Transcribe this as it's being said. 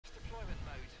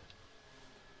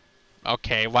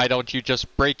Okay, why don't you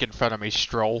just brake in front of me,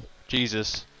 Stroll?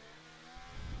 Jesus.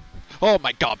 Oh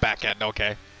my god, back end,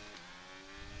 okay.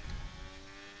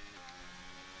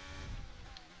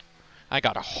 I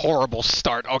got a horrible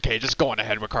start. Okay, just going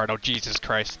ahead, Ricardo. Jesus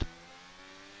Christ.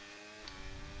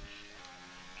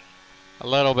 A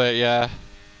little bit, yeah.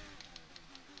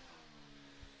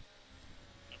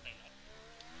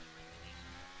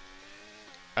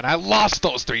 And I lost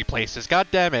those 3 places, god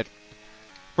damn it.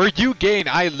 Where you gain,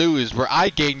 I lose. Where I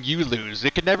gain, you lose.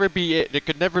 It could never be it. It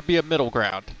could never be a middle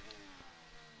ground.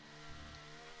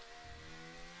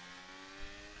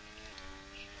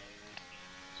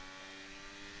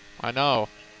 I know.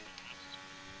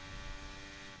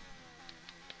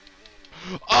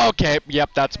 Okay,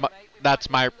 yep, that's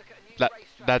my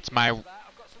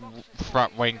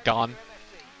front wing gone.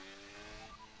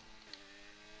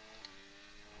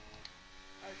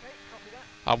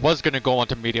 I was gonna go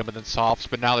onto medium and then softs,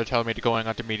 but now they're telling me to going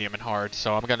onto medium and hard,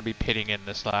 so I'm gonna be pitting in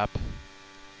this lap.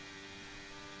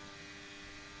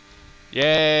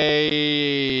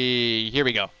 Yay! Here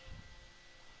we go.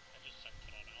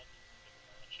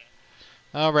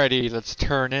 Alrighty, let's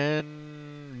turn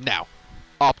in now.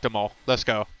 Optimal. Let's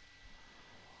go.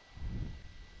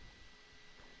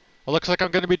 It looks like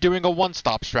I'm going to be doing a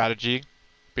one-stop strategy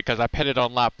because I pitted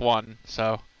on lap 1,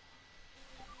 so.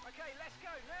 Okay, let's go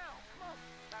now. Come on.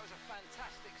 That was a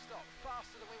fantastic stop.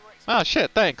 Faster than we were expecting. Ah,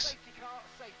 shit, thanks. Safety car,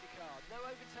 safety car. No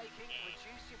overtaking.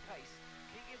 Reduce your pace.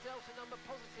 Keep your delta number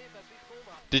positive as we form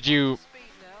up. Did you Speed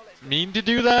now. Let's mean to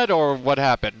do that, or what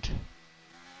happened?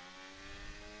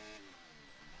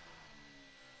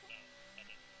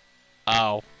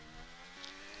 Oh.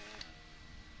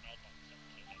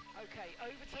 Okay,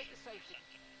 overtake the safety.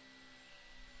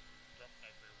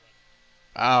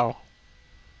 Oh.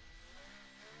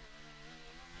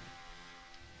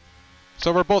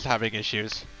 So we're both having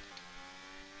issues.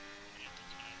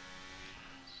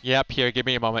 Yep, here, give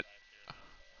me a moment.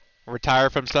 Retire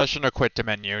from session or quit to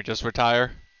menu? Just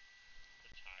retire?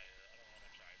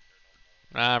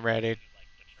 Alrighty.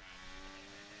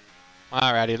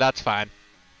 Alrighty, that's fine.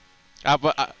 I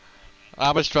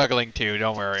was struggling too,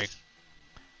 don't worry.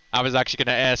 I was actually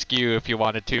gonna ask you if you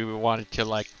wanted to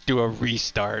like do a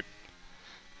restart.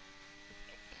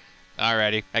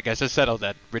 Alrighty, I guess it's settled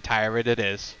then. Retire it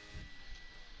is.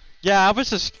 Yeah, I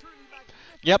was just...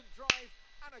 Yep.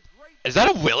 Is that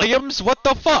a Williams? What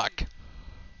the fuck?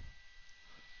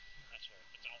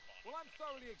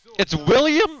 It's a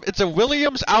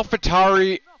Williams,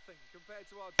 AlphaTauri,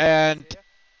 and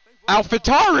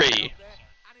AlphaTauri!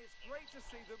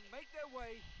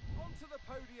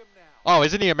 Oh,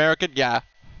 isn't he American? Yeah.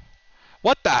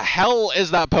 What the hell is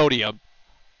that podium?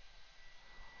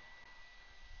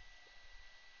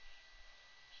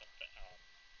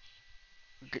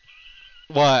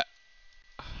 What?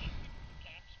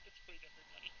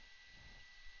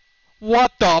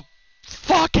 What the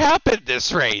fuck happened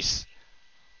this race?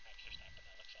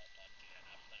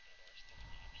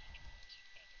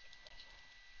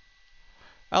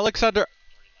 Alexander...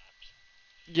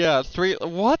 Yeah,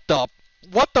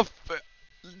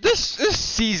 this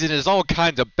season is all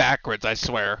kinds of backwards, I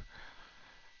swear.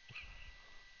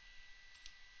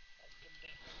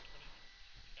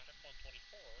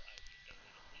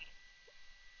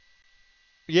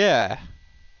 Yeah.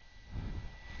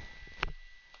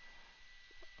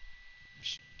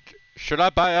 Should I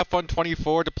buy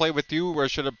F124 to play with you, or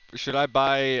should I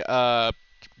buy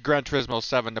Gran Turismo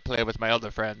 7 to play with my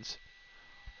other friends?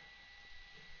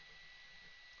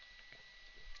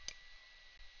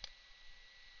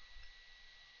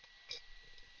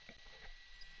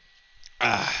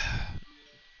 Ah,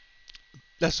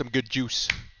 that's some good juice.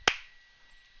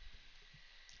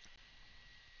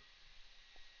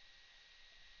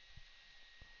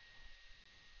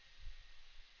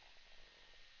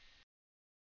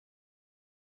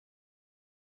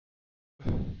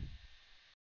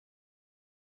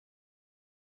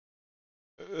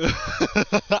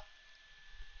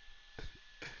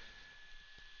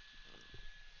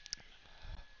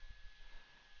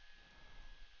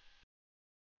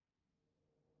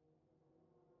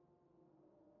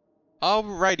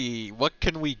 Alrighty, what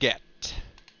can we get?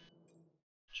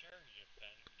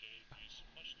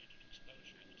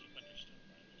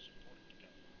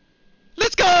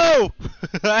 Let's go!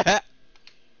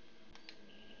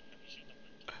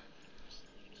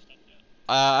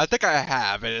 I think I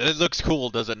have. It looks cool,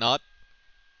 does it not?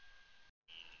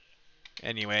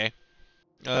 Anyway.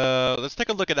 Let's take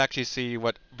a look and actually see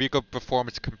what vehicle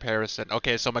performance comparison.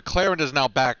 Okay, so McLaren is now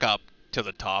back up to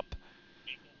the top.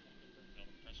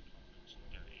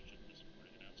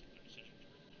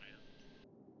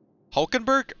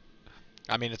 Hulkenberg?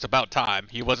 I mean, it's about time.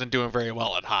 He wasn't doing very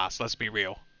well at Haas, let's be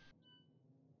real.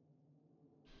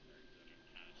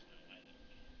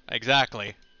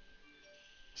 Exactly.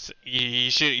 He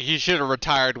should have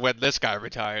retired when this guy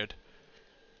retired.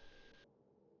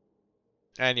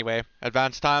 Anyway,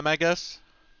 advanced time, I guess.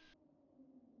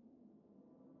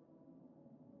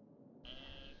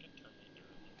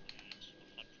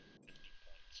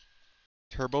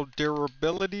 Turbo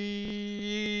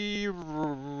durability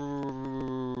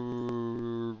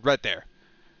right there.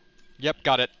 Yep,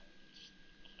 got it.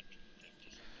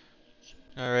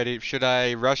 Alrighty, should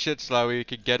I rush it so that we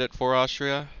could get it for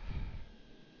Austria?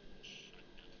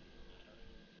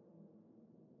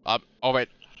 Oh wait.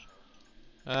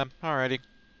 Alrighty.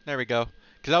 There we go.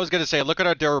 Because I was gonna say, look at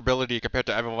our durability compared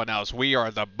to everyone else. We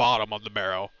are the bottom of the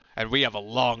barrel, and we have a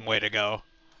long way to go.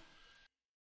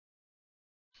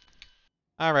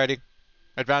 Alrighty.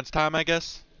 Advanced time, I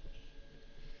guess?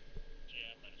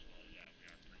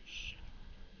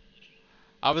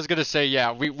 I was gonna say,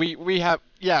 yeah, we have,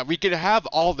 yeah, we could have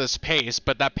all this pace,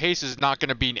 but that pace is not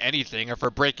gonna mean anything if we're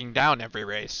breaking down every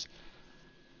race.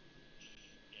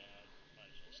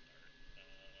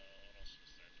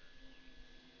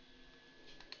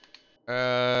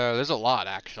 There's a lot,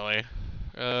 actually.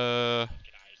 Uh,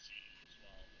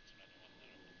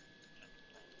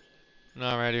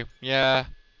 Alrighty. Yeah,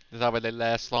 that way they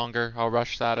last longer. I'll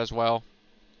rush that as well.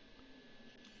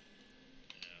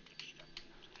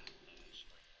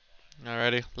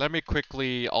 Alrighty. Let me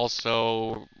quickly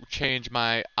also change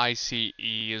my ICE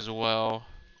as well.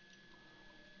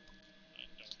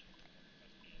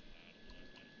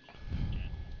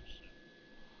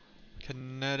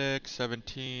 Kinetic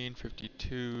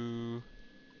 1752.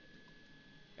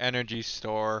 Energy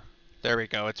store. There we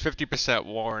go. It's 50%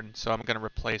 worn, so I'm gonna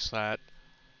replace that.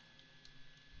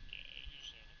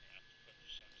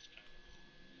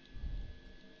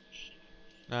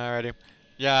 Alrighty.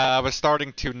 Yeah, I was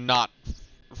starting to not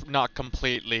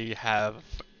completely have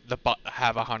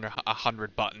have a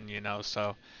hundred button, you know.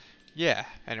 So yeah.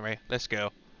 Anyway, let's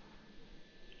go.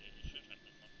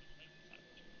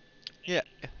 Yeah.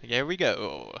 Here we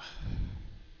go.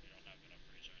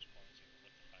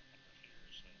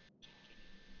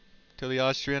 To the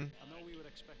Austrian. I know we were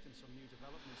expecting some new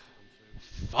developments to come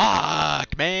through.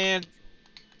 Fuck, man.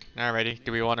 Alrighty.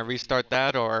 Do we want to restart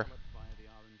that or?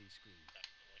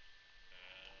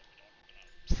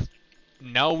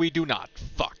 No, we do not.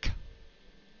 Fuck.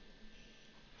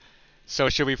 So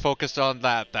should we focus on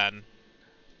that then?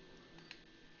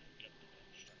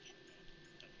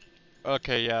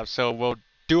 Okay, yeah. So we'll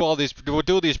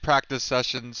do these practice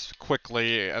sessions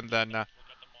quickly, and then.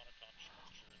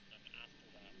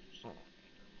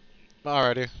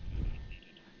 Alrighty.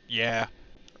 Yeah.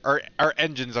 Our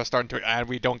engines are starting to, and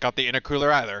we don't got the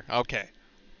intercooler either. Okay.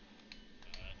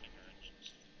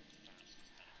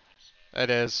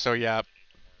 It is. So yeah.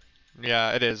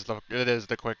 Yeah, it is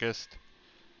the quickest.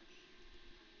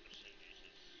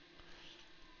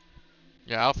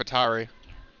 Yeah, AlphaTauri.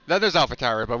 Then there's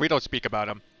AlphaTauri, but we don't speak about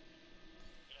him.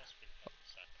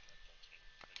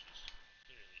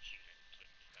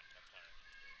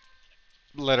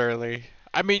 Literally.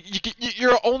 I mean,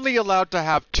 you're only allowed to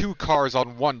have 2 cars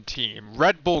on one team.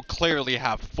 Red Bull clearly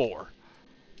have 4.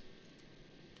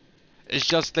 It's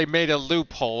just they made a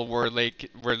loophole where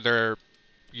they're,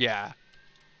 yeah.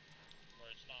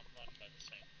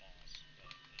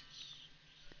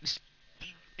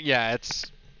 Yeah,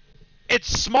 it's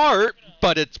smart,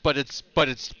 but it's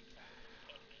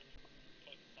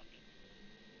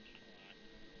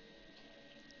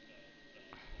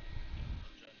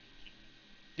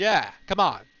yeah, come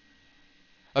on.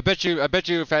 I bet you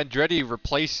if Andretti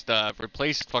replaced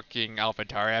fucking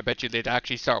AlphaTauri, I bet you they'd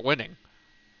actually start winning.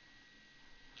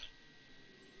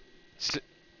 S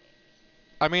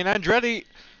I mean, Andretti.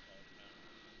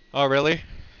 Oh, really?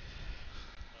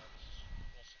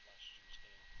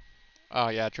 Oh,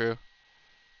 yeah, true.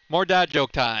 More dad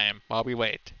joke time while we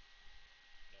wait.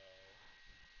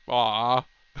 Aww.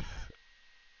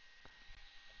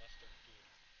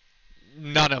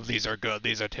 None of these are good.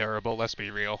 These are terrible. Let's be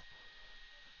real.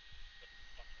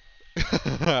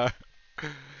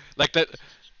 Like that.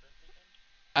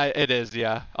 It is,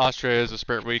 yeah. Austria is a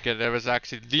sprint weekend. It was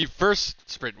actually the first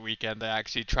sprint weekend they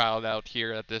actually trialed out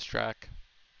here at this track.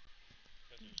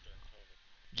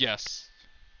 Yes.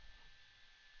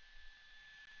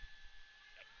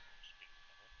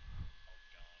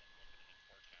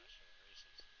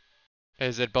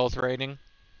 Is it both raining?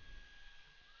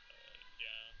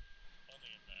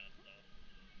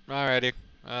 Alrighty.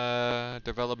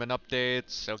 Development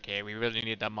updates. Okay, we really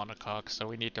need that monocoque, so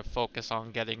we need to focus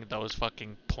on getting those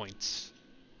fucking points.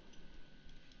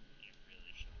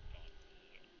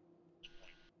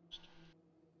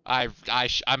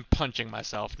 I'm punching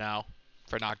myself now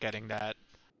for not getting that.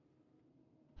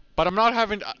 But I'm not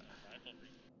having.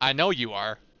 I know you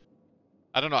are.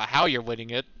 I don't know how you're winning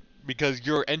it because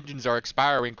your engines are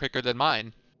expiring quicker than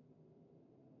mine.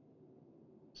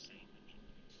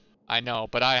 I know,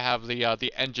 but I have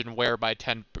the engine wear by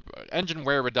engine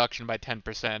wear reduction by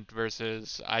 10%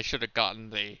 versus I should have gotten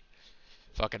the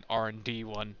fucking R&D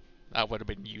one. That would have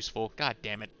been useful. God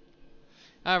damn it.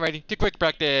 Alrighty, to quick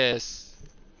practice.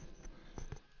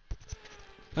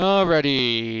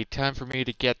 Alrighty, time for me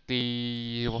to get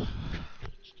the.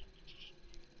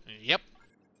 Yep.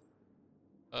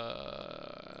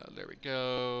 There we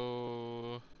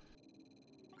go.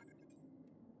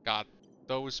 Got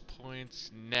those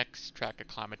points. Next, track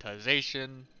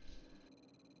acclimatization.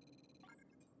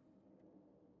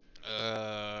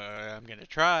 I'm gonna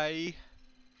try.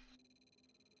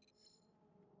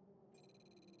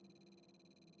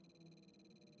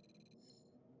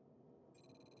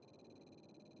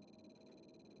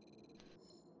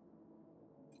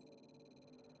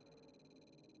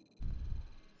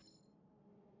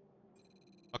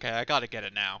 Okay, I gotta get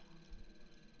it now.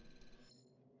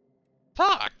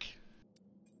 Fuck!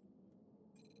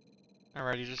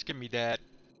 Alrighty, just give me that.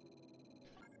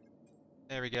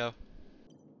 There we go.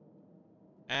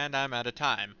 And I'm out of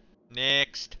time.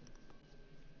 Next.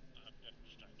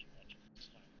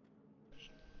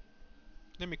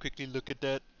 Let me quickly look at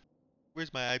that.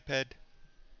 Where's my iPad?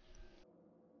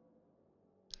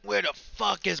 Where the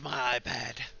fuck is my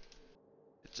iPad?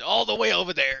 It's all the way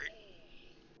over there.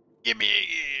 Give me.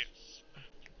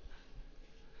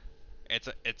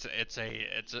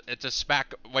 It's a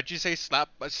smack. What'd you say? Slap?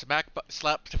 A smack?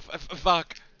 Slap?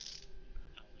 Fuck.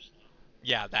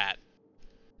 Yeah, that.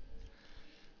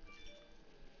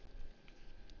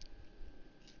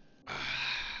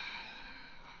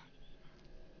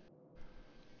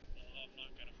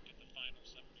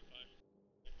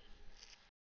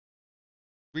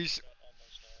 We.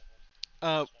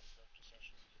 Uh.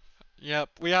 Yep.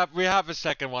 We have a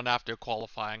second one after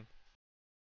qualifying.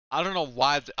 I don't know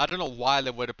why. I don't know why they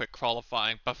would have put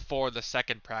qualifying before the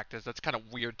second practice. That's kind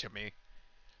of weird to me.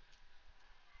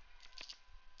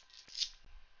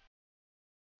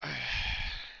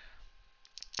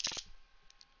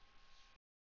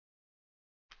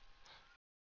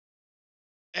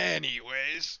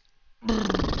 Anyways.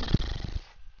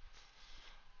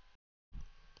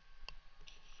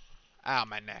 Ow,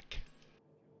 my neck.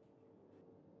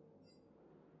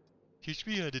 Teach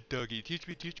me how to doggy. Teach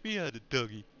me how to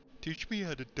doggy. Teach me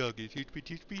how to doggy. Teach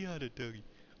me how to doggy.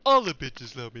 All the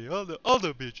bitches love me. All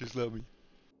the bitches love me.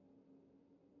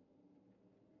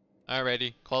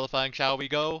 Alrighty, qualifying, shall we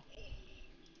go?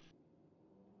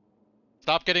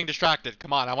 Stop getting distracted.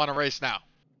 Come on, I want to race now.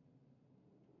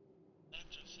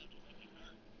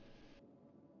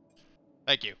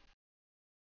 Thank you.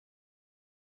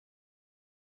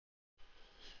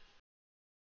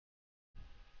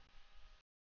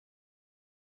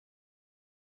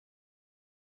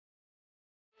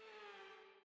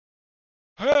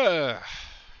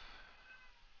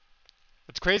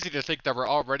 It's crazy to think that we're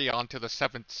already on to the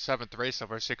seventh race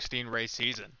of our 16 race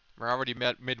season. We're already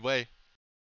midway.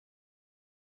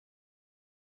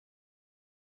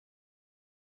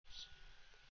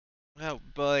 Oh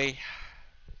boy.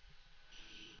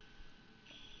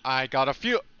 I got a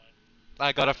few.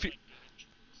 I got a few.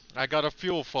 I got a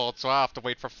fuel fault, so I have to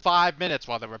wait for 5 minutes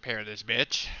while they repair this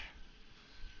bitch.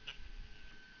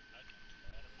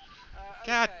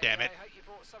 God damn it. I hope you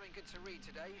brought something good to read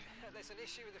today. There's an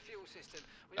issue with the fuel system.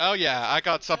 Oh yeah, I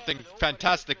got something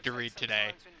fantastic to read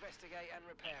today. To investigate and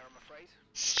repair, I'm afraid.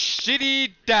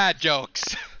 Shitty dad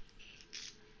jokes.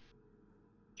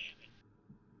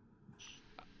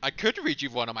 I could read you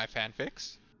one of my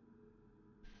fanfics.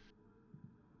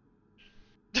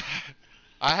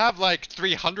 I have like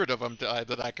 300 of them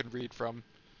that I can read from.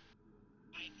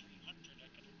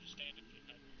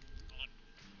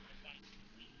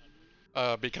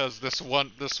 Because this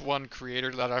one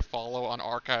creator that I follow on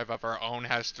Archive of Our Own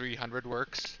has 300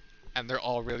 works, and they're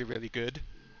all really, really good.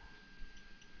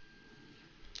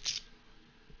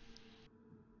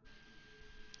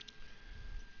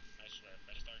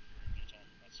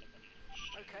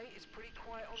 Okay, it's pretty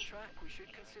quiet on track. We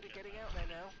should consider getting out there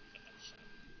now.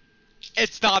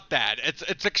 It's not that.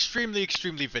 It's extremely,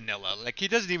 extremely vanilla. Like, he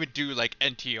doesn't even do, like,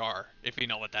 NTR, if you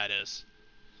know what that is.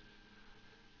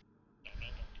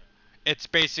 It's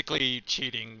basically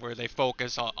cheating, where they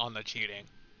focus on the cheating.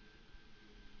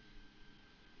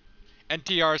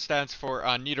 NTR stands for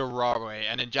Nidorare,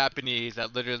 and in Japanese,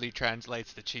 that literally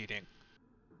translates to cheating.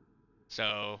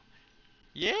 So,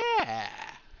 yeah.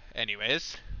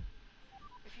 Anyways.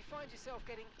 find yourself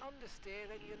getting understeer,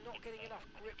 then you're not getting enough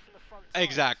grip from the front tires.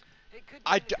 Exact. It could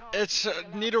mean the car It's isn't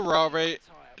allowed Nita to run Railway.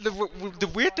 the tyre, possibly The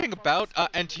caused weird by thing front about suspension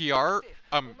that's NTR, too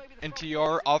stiff, or maybe the front wheels NTR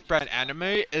are off-brand reduced enough anime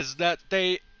power. is that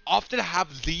they often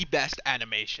have the best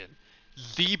animation,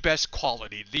 the best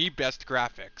quality, the best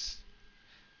graphics.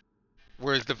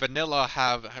 Whereas the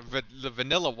the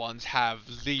vanilla ones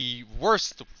have the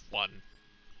worst one.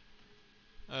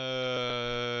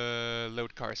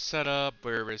 Load car setup.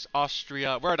 Where is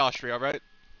Austria? We're in Austria, right?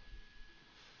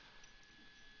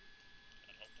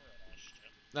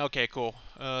 Okay, cool.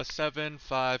 7,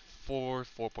 5, 4,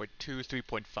 4.2,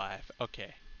 3.5.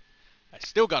 Okay. I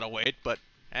still gotta wait, but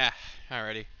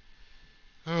alrighty.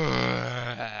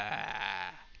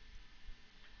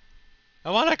 I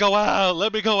wanna go out.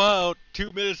 Let me go out.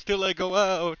 2 minutes till I go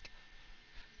out.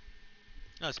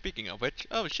 Oh, speaking of which,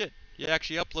 oh shit, you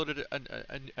actually uploaded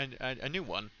a new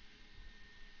one.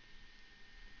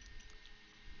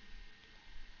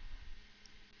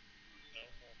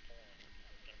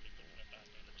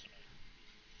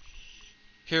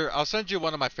 Here, I'll send you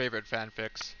one of my favorite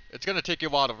fanfics. It's gonna take you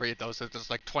a while to read those.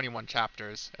 There's like 21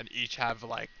 chapters, and each have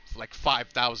like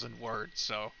 5,000 words.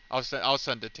 So I'll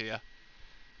send it to you.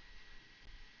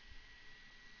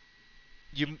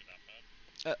 You,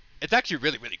 it's actually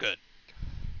really good.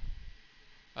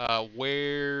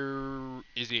 Where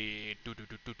is he? Do.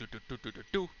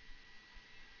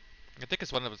 I think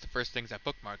it's one of the first things I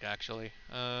bookmarked actually.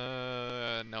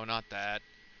 No, not that.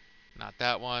 Not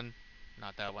that one.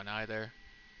 Not that one either.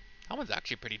 That one's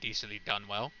actually pretty decently done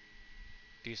well.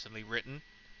 Decently written.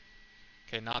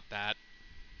 Okay, not that.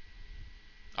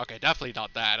 Okay, definitely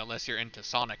not that, unless you're into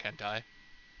Sonic hentai.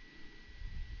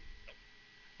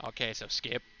 Okay, so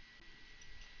skip.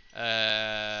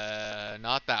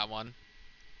 Not that one.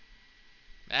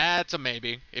 That's a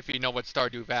maybe, if you know what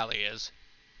Stardew Valley is.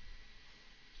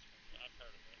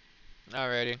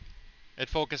 Alrighty. It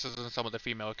focuses on some of the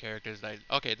female characters that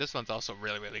okay, this one's also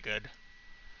really good.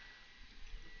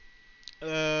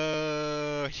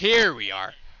 Here we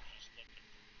are.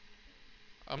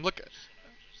 I'm looking.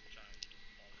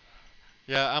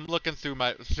 Yeah, I'm looking through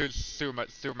my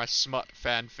smut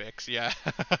fanfics. Yeah.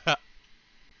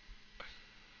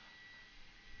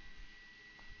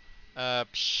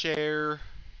 Share.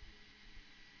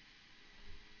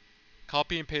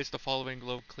 Copy and paste the following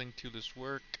link to this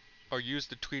work, or use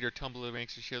the tweet or Tumblr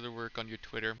links to share the work on your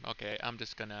Twitter. Okay, I'm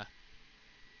just gonna.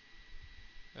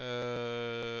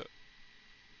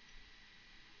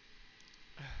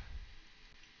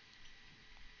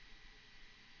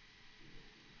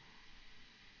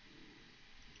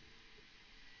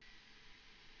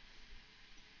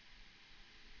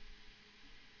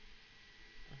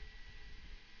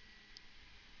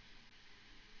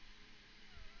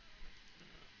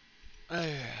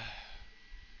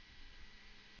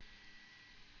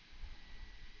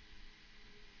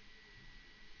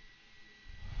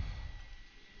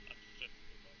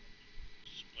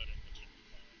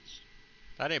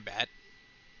 That ain't bad.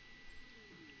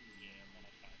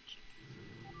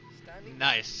 Standing by.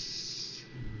 Nice.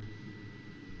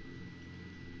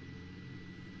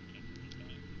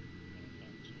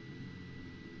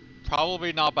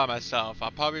 Probably not by myself.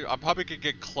 I probably could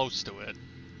get close to it.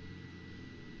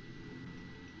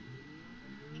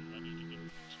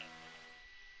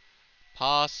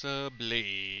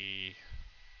 Possibly.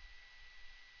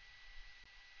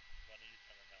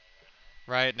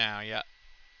 Right now, yeah.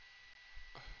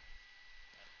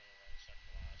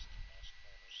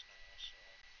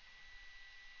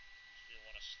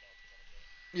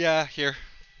 Yeah, here.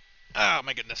 Oh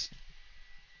my goodness.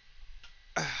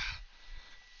 You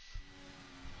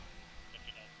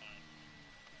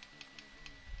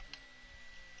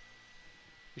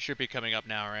should be coming up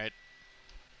now, right?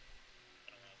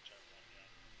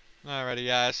 Alrighty,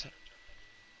 guys.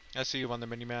 I see you on the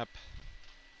minimap.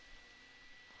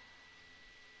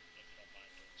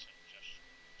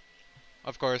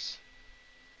 Of course.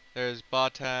 There's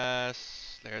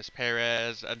Bottas, there's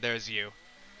Perez, and there's you.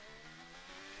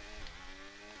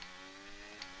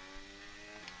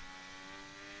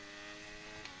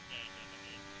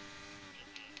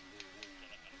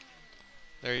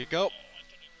 There you go.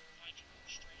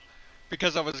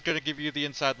 Because I was gonna give you the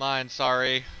inside line,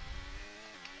 sorry.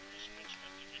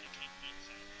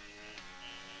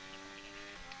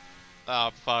 Oh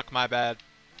fuck, my bad.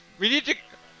 We need to.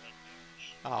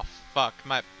 Oh fuck,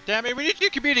 my. Damn it, we need to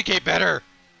communicate better!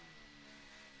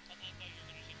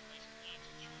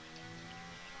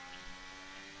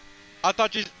 I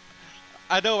thought you.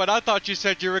 I know, and I thought you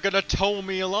said you were gonna tow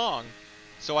me along.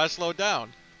 So I slowed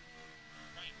down.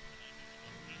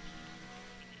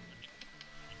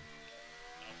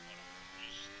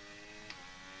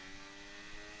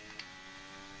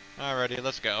 Alrighty,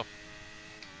 let's go.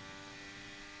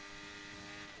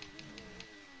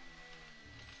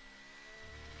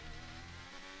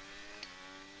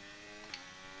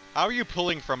 How are you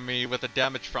pulling from me with a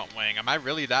damaged front wing? Am I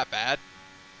really that bad?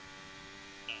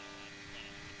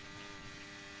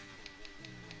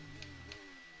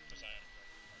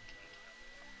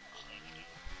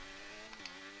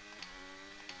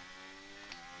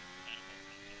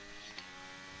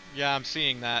 Yeah, I'm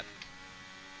seeing that.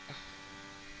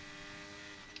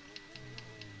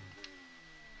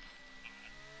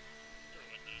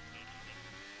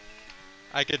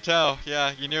 I could tell.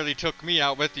 Yeah, you nearly took me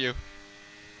out with you.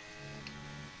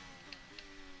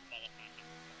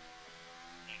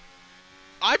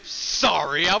 I'm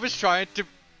sorry. I was trying to.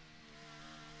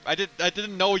 I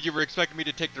didn't know you were expecting me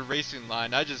to take the racing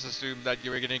line. I just assumed that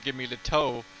you were gonna give me the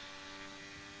tow,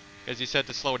 because you said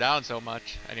to slow down so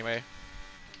much. Anyway.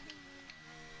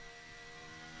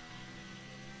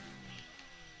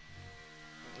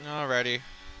 Alrighty.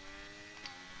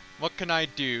 What can I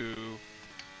do?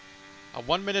 A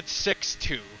 1 minute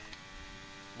 6-2.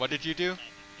 What did you do?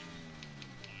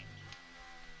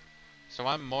 So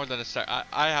I'm more than a sec.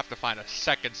 I have to find a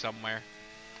second somewhere.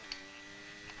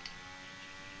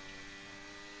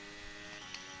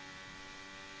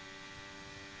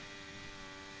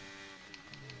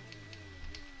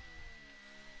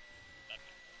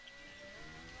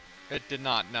 It did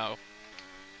not, no.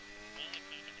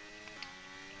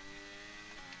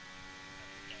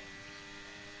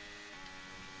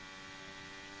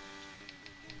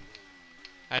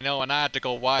 I know, and I had to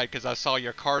go wide because I saw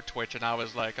your car twitch and I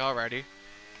was like, alrighty. Okay,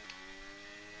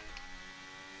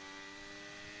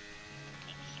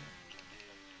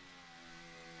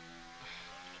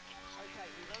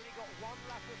 we've only got 1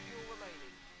 lap of fuel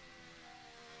remaining.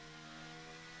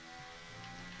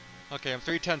 Okay, I'm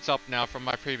 3/10 up now from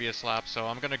my previous lap, so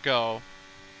I'm gonna go.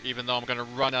 Even though I'm gonna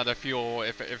run out of fuel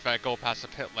if I go past the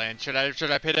pit lane. Should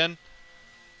I pit in?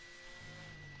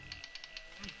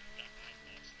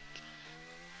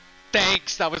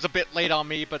 Thanks, that was a bit late on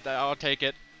me, but I'll take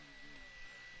it.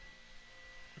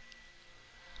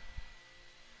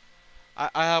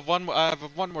 I have one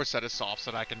more set of softs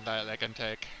that I can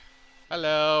take.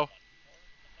 Hello.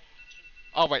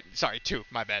 Oh wait, sorry, 2,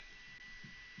 my bad.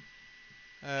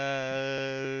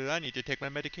 I need to take my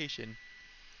medication.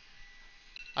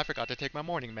 I forgot to take my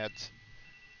morning meds.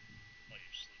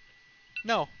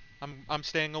 No, I'm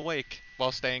staying awake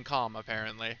while staying calm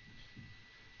apparently.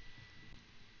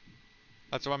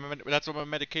 That's what my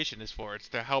medication is for. It's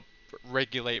to help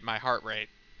regulate my heart rate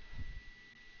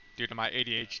due to my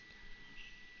ADHD.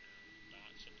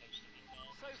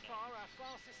 So far, our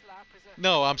fastest lap is a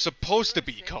No, I'm supposed to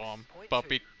be calm, but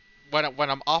 06.2. when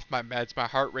I'm off my meds, my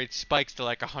heart rate spikes to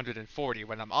like 140.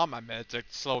 When I'm on my meds, it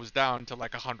slows down to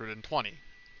like 120.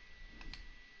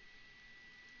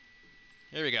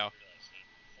 Here we go.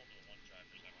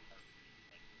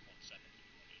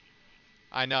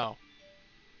 I know,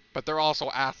 but they're also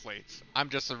athletes. I'm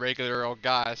just a regular old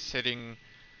guy sitting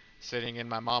in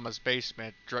my mama's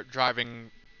basement,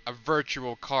 driving a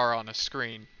virtual car on a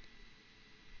screen.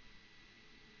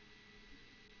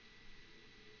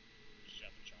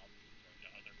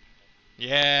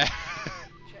 Yeah.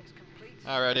 Checks complete.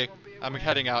 Alrighty, Everyone be I'm aware,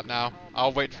 heading out fuel now. can't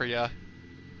I'll be wait for damaged.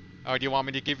 ya. Oh, do you want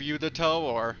me to give you the tow,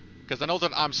 or? Because I know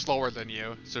that I'm slower than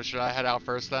you, so should I head out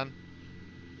first then?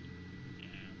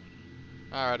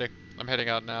 Alrighty, I'm heading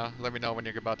out now. Let me know when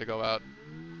you're about to go out.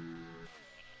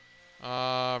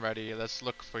 Alrighty, let's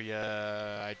look for ya.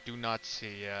 I do not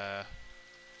see ya.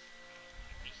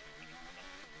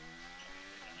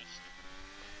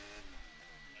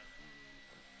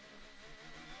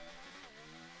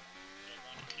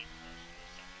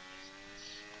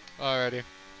 Alrighty.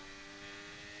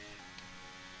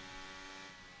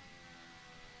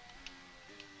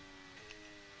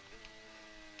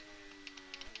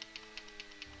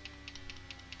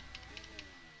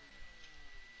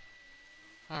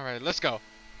 Alright, let's go.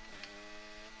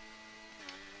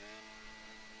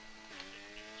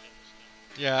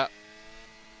 Yeah.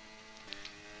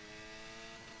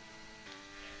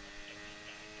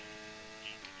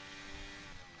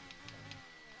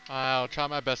 I'll try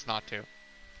my best not to.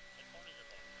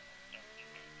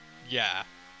 Yeah.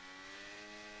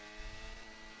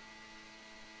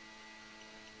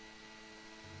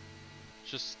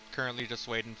 Just currently just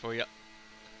waiting for you.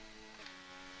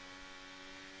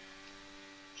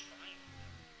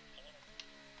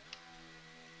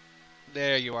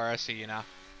 There you are, I see you now.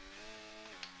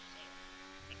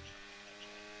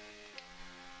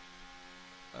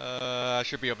 I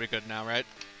should be able to be good now, right?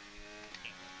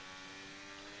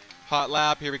 Hot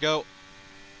lap, here we go.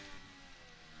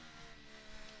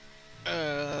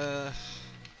 Uh.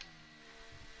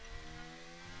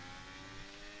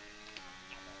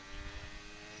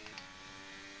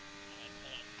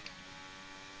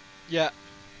 Yeah.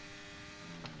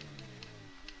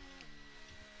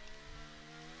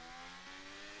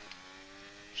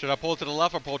 Should I pull to the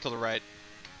left or pull to the right?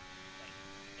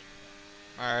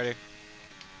 Alrighty.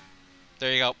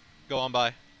 There you go. Go on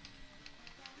by.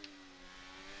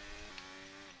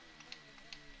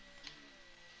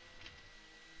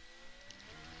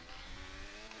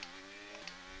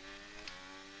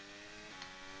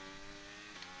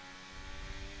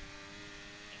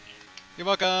 You're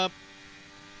welcome.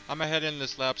 I'm gonna head in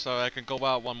this lap so I can go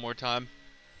out one more time.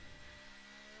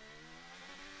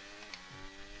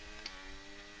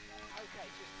 Okay,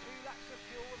 just 2 laps of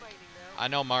fuel remaining now. I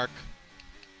know, Mark.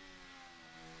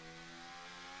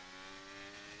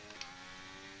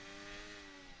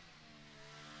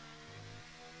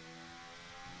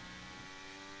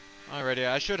 Alrighty,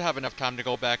 I should have enough time to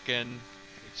go back in.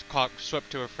 It's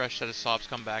swept to a fresh set of softs,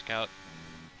 come back out.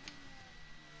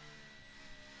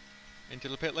 Into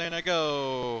the pit lane I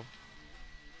go.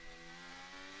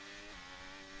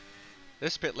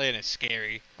 This pit lane is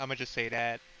scary. I'ma just say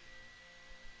that.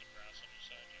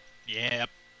 Yep.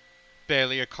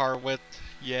 Barely a car width.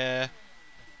 Yeah.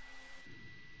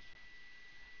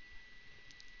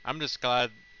 I'm just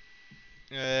glad.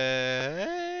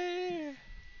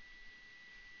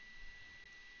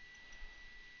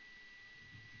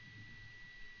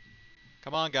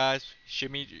 Come on, guys.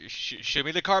 Shimmy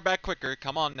the car back quicker.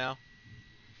 Come on now.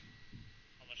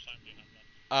 How much time do you have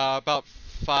left? About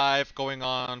 5 going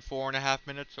on 4.5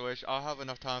 minutes, so I'll have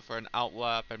enough time for an out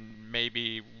lap and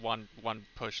maybe one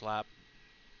push lap.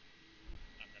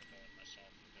 I'm gonna go in myself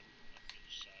and get on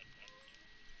each side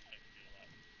and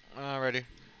take fuel out. Alrighty.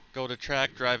 Go to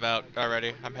track, drive out.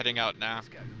 Alrighty, I'm heading out now. Let's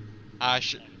go. I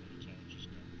should. So just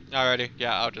go. Alrighty,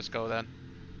 yeah, I'll just go then.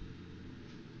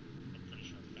 I'm pretty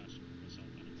sure I'm faster than myself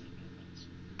anyway, no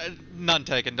offense. None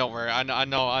taken. Don't worry. I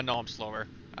know I'm slower.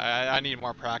 I need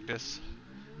more practice.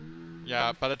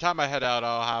 Yeah, by the time I head out,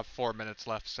 I'll have 4 minutes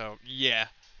left. So yeah.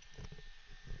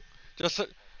 Just so, 4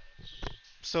 minutes.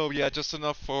 so yeah, just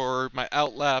enough for my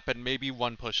out lap and maybe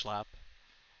one push lap.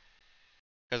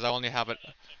 Because I only have it.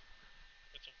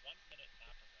 It's a 1 minute lap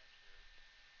around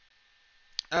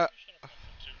here. Uh, You should have put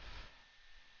the 2,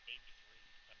 maybe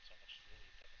 3, depends how much fuel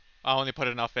you put in. I only put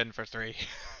enough in for 3.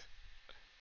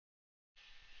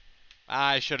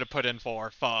 I should have put in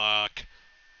 4. Fuck.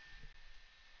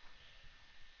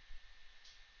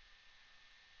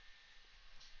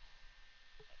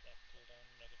 Hot lap cooldown,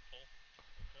 another pull, or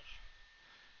push.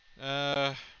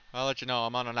 I'll let you know.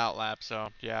 I'm on an out lap, so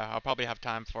yeah, I'll probably have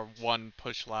time for one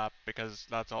push lap because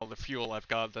that's all the fuel I've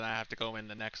got. Then I have to go in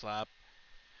the next lap.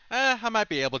 I might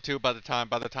be able to by the time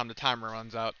the timer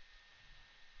runs out.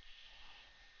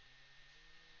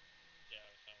 Yeah,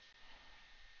 timer,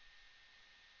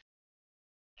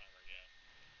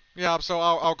 yeah. Yeah, so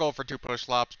I'll go for 2 push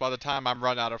laps. By the time I'm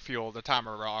run out of fuel, the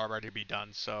timer will already be done.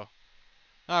 So,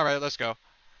 all right, let's go.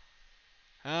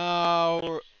 Oh,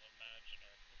 With the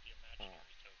imaginary tow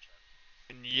truck.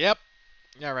 yep.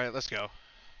 All right, let's go.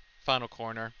 Final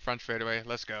corner, front straightaway.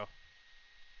 Let's go.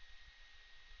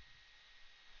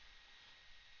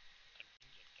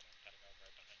 Convenient that I'm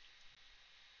heading out right behind you.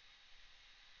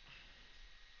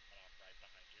 Well, not right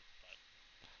behind you, but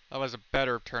That was a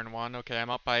better turn 1. Okay, I'm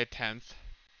up by a tenth.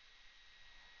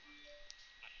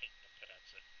 I hate the pit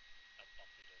exit. How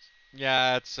bumpy it is.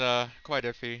 Yeah, it's quite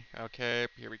iffy. Okay,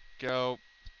 here we go. All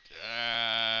the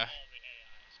AI is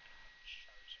gonna come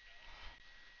charging out.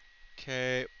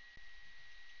 Okay.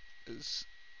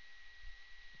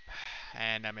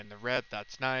 And I'm in the red.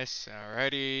 That's nice.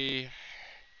 Alrighty.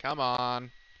 Come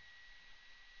on.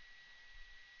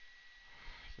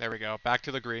 There we go. Back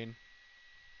to the green.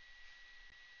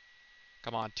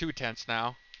 Come on. 2 tenths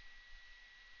now.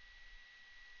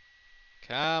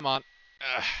 Come on.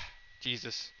 Ugh,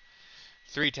 Jesus.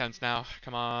 3 tenths now.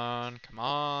 Come on. Come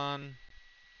on.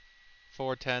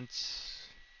 4 tenths.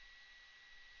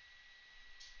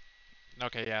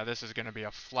 Okay, yeah, this is gonna be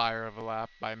a flyer of a lap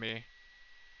by me.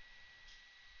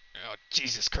 Oh,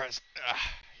 Jesus Christ.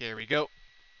 Here we go.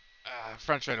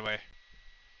 Front straightaway.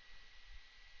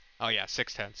 Oh yeah,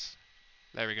 6 tenths.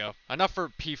 There we go. Enough for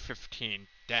P15.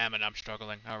 Damn it, I'm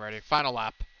struggling already. Final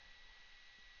lap.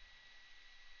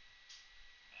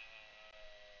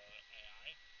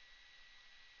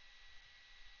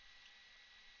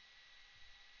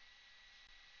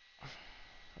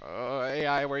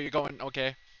 AI, where are you going?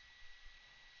 Okay.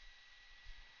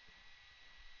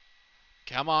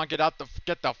 Come on, get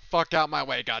the fuck out my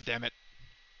way, goddammit.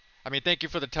 I mean, thank you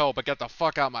for the tow, but get the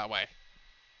fuck out my way.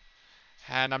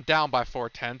 And I'm down by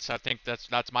 4/10. I think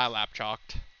that's my lap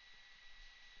chalked.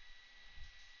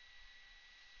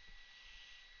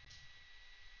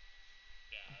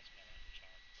 Yeah, that's my lap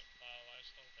chalk. But well, I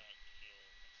still got fuel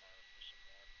in the car for some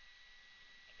more.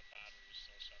 And the battery's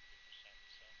still 70%,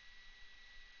 so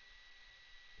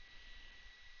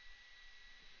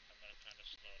I'm gonna kind of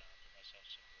slow down, give myself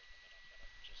some room, and then I'm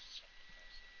gonna just set the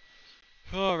cars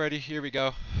anyways. Alrighty, here we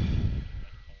go.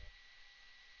 Red coal.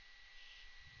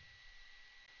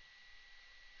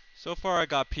 So far I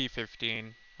got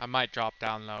P15. I might drop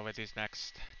down though with these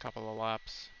next couple of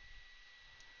laps.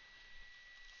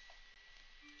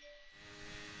 Yeah,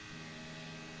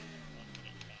 that's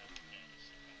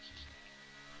the fastest lap.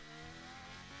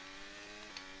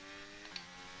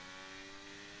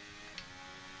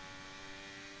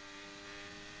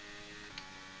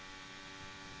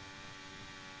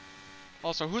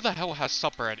 Also, who the hell has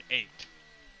supper at 8?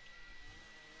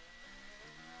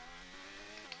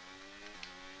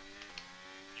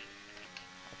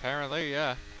 Apparently,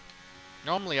 yeah.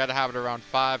 Normally I'd have it around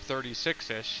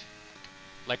 5:36ish.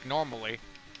 Like normally.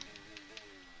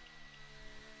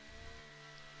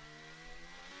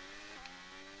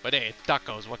 But hey, it's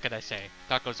tacos, what can I say?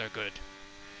 Tacos are good.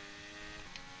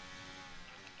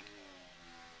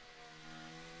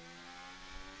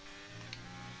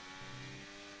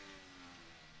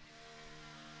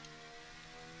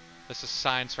 This is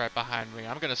science right behind me.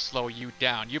 I'm gonna slow you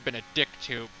down. You've been a dick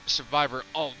to Survivor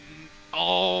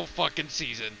all fucking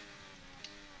season.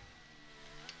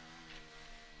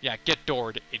 Yeah, get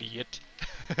doored, idiot.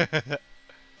 It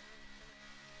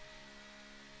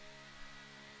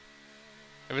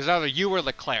was either you or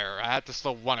Leclerc. I had to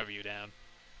slow one of you down.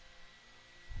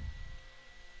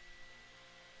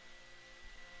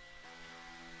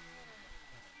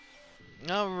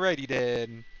 Alrighty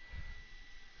then.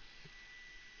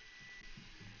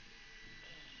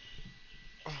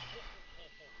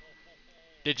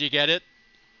 Did you get it?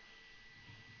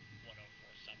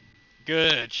 1047.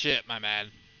 Good shit, my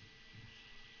man.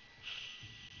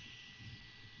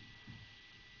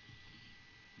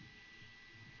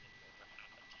 Over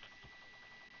half a tank.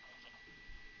 What's up?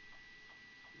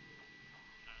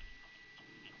 Half a tank.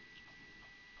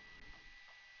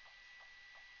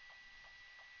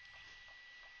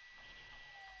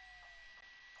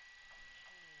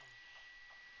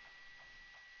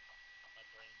 My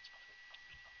brain's cooked.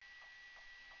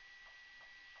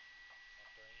 My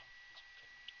brain is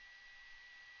cooked.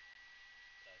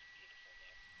 That was beautiful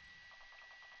though.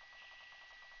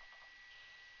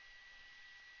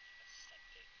 I sent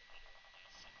it in the middle of my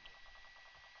sentence.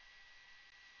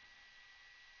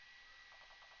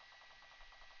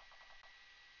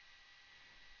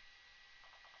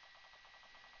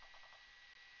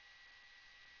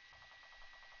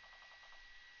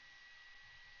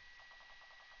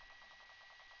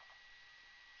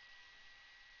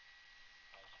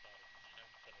 I was about a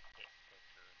tenth and a bit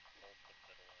quicker in both the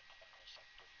middle and final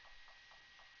sector.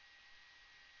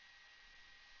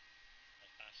 My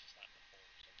fastest lap before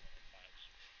was a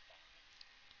 105.05.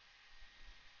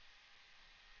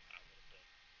 I would have been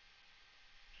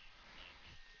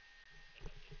ninth if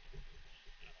I didn't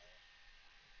improve at all.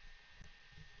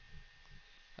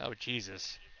 Oh, What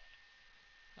Jesus. did you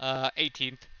got?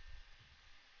 18th.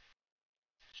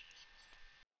 Jesus.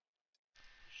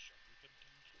 You sure you couldn't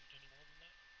have improved any more than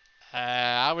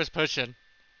that? I was pushing. Did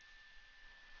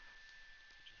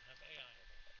you have AI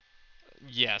or what?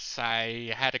 Yes,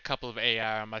 I had a couple of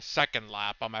AI on my second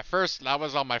lap. I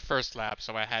was on my first lap,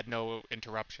 so I had no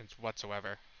interruptions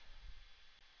whatsoever.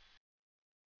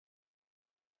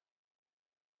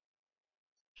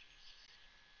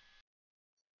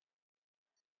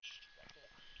 Struggled.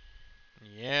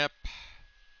 Yep.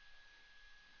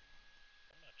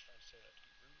 I'm not trying to say that to be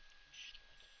rude. You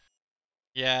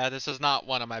struggled. Yeah, this is not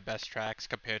one of my best tracks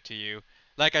compared to you.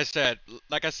 Like I said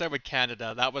with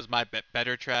Canada, that was my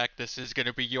better track. This is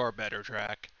gonna be your better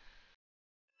track.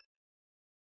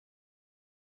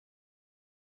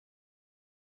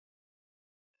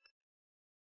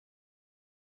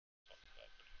 Fucked that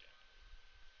pretty damn hard.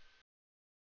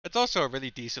 It's also a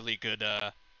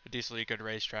decently good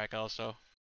racetrack also.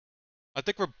 I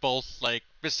think we're both like,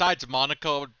 besides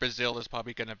Monaco, Brazil is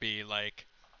probably gonna be like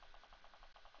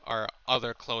our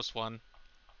other close one.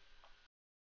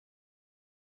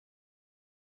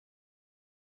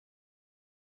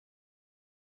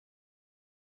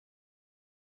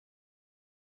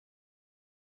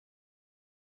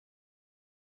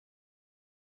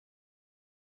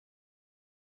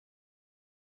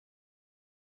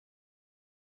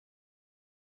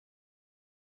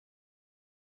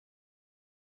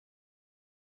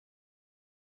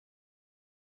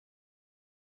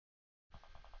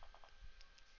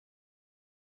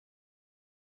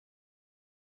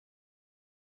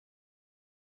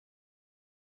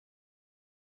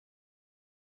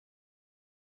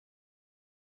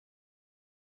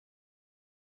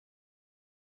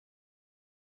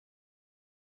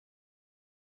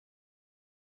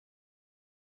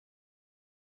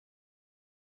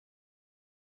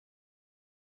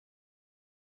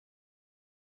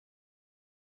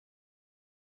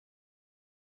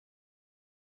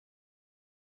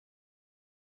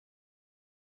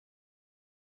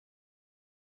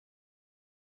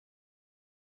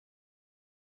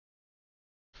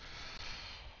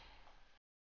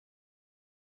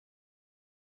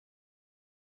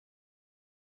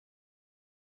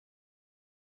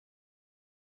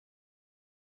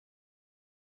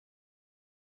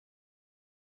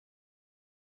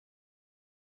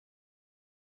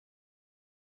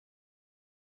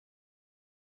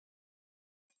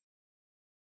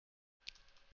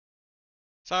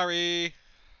 Sorry.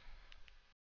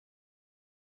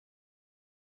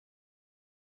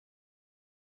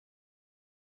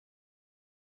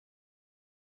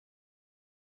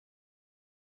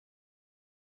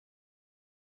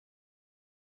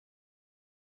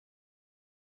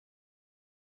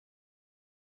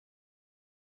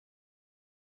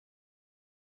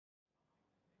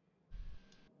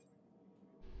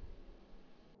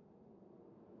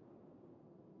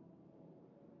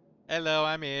 Hello,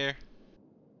 I'm here.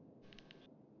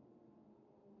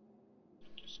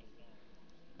 Took you so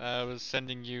long. I was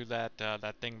sending you that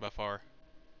that thing before.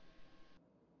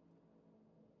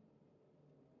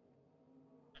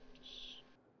 Practice.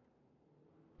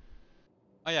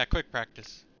 Oh yeah, quick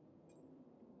practice.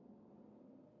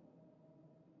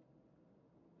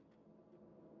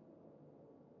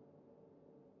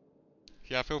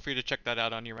 Yeah, feel free to check that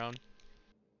out on your own.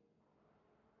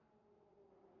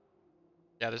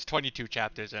 Yeah, there's 22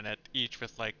 chapters in it, each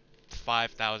with like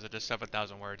 5,000 to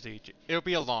 7,000 words each. It'll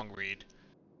be a long read,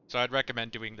 so I'd recommend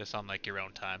doing this on like your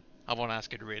own time. I won't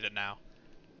ask you to read it now,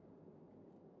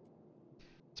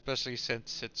 especially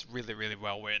since it's really, really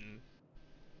well written.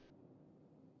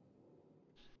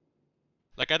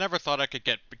 Like I never thought I could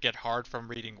get hard from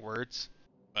reading words,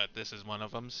 but this is one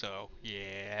of them. So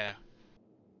yeah,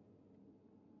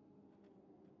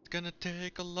 it's gonna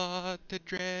take a lot to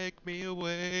drag me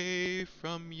away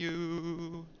from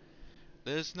you.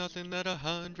 There's nothing that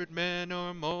 100 men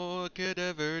or more could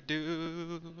ever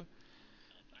do.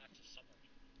 That's a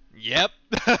summary. Yep.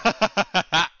 That's a summary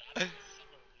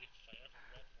if I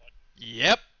ever read one.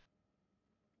 Yep.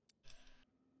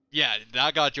 Yeah,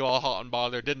 that got you all hot and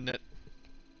bothered, didn't it?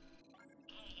 But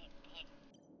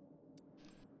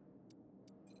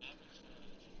that was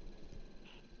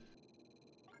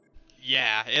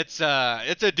Yeah, it's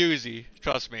a doozy.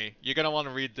 Trust me. You're gonna want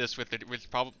to read this with it with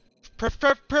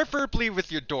preferably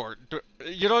with your door.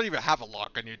 You don't even have a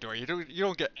lock on your door. You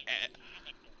don't get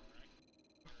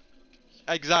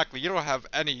exactly. You don't have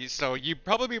any. So you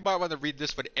probably might want to read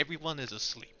this when everyone is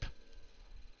asleep.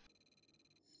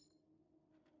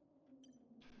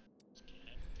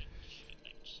 hectic shit,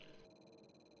 sir.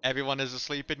 Everyone is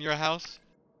asleep in your house.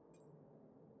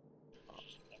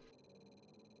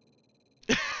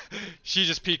 She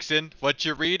just peeks in. What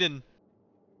you reading?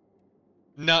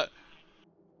 Not.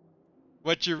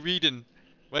 What you reading?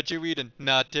 What you reading?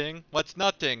 Nothing. What's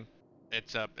nothing?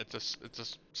 It's a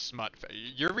smut.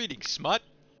 You're reading smut?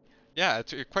 Yeah,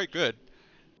 it's quite good.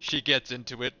 She gets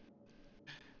into it.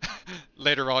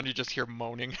 Later on, you just hear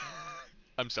moaning.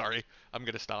 I'm sorry. I'm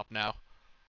gonna stop now.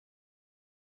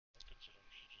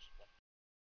 Considering she just walked.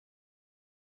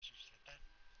 She just like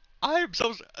that. I'm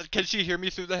so. Can she hear me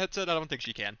through the headset? I don't think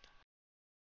she can.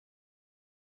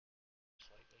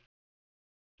 Slightly.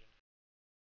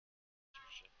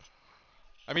 Shit.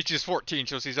 I mean, she's 14,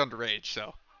 so she's underage.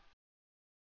 So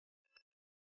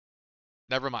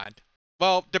never mind.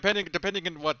 Well, depending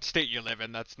on what state you live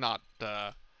in, that's not.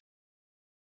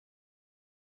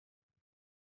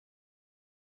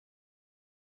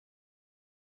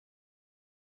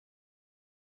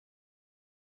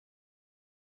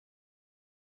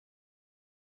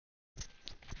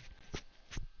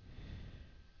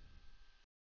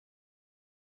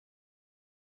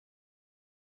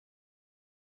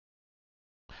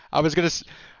 I was gonna.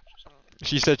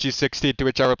 She said she's 16, to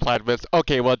which I replied with,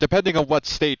 okay, well, depending on what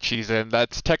state she's in,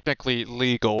 that's technically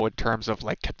legal in terms of,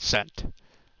 like, consent.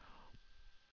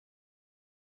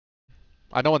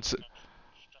 I know it's... Structure,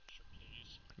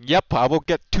 please. Yep, I will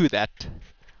get to that.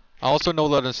 I also know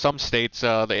that in some states,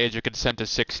 the age of consent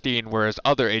is 16, whereas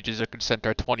other ages of consent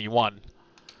are 21.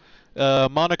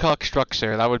 Monocoque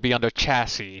structure, that would be under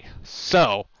chassis.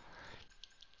 So,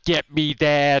 get me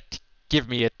that. Give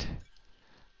me it.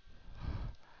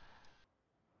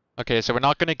 Okay, so we're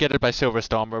not going to get it by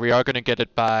Silverstone, but we are going to get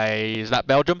it by... Is that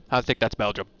Belgium? I think that's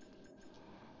Belgium.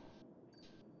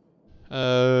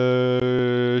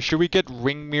 Should we get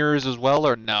ring mirrors as well,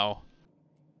 or no?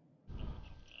 Do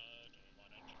we want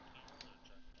engine power or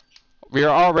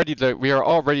drag reduction? We are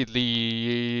already the,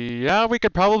 yeah, we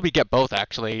could probably get both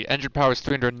actually. Engine power is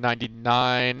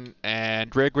 399, and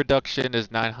drag reduction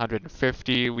is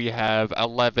 950. We have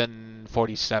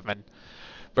 1147.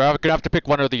 We're gonna have to pick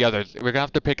one or the other. We're gonna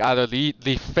have to pick either the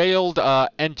failed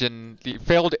engine, the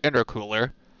failed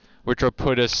intercooler, which will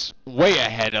put us way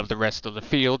ahead of the rest of the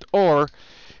field, or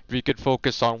we could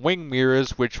focus on wing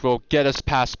mirrors, which will get us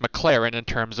past McLaren in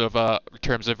terms of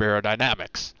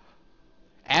aerodynamics,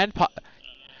 and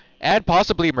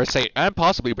possibly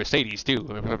Mercedes too,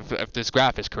 if this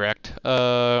graph is correct.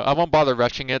 I won't bother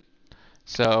rushing it,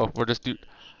 so we'll just do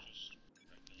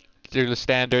Just regular. the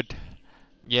standard.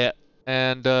 Yeah.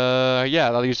 And,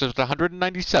 yeah, that leaves us with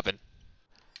 197.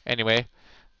 Anyway,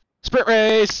 sprint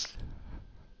race!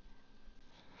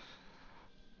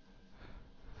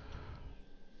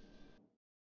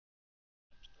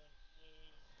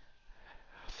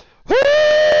 Woo!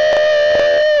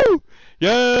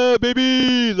 Yeah,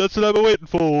 baby! That's what I've been waiting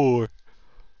for!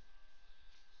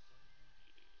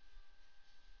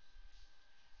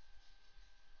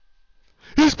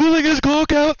 He's pulling his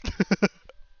clock out!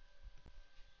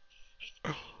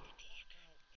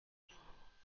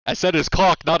 I said his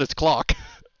clock, not his clock.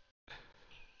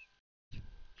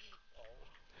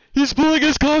 He's pulling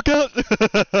his cock out!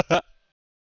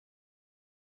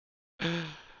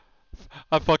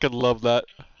 I fucking love that.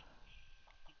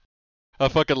 I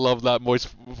fucking love that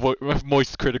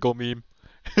moist critical meme.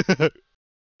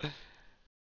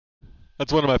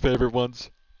 That's one of my favorite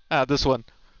ones. Ah, this one.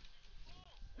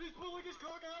 He's pulling his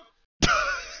cock out!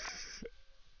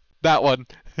 That one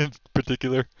in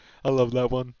particular. I love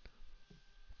that one.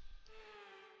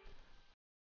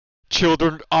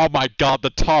 Children, oh my god, the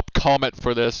top comment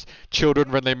for this. Children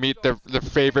when they meet their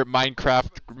favorite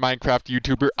Minecraft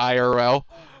YouTuber IRL. All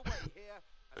the way here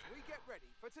as we get ready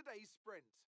for today's sprint.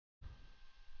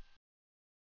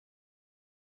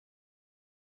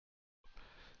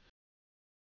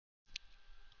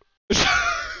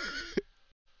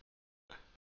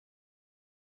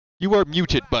 You are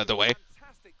muted, by the way.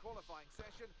 Fantastic qualifying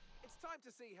session. It's time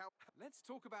to see how. Let's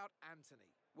talk about Anthony.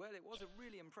 Well, it was a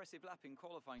really impressive lap in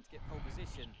qualifying to get pole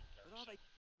position, but are they...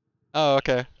 Oh,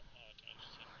 okay.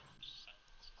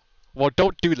 Well,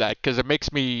 don't do that, because it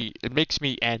makes me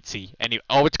antsy. Anyway,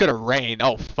 oh, it's gonna rain.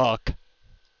 Oh, fuck.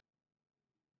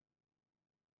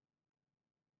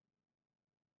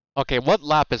 Okay, what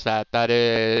lap is that? That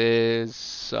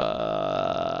is,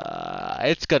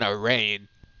 it's gonna rain.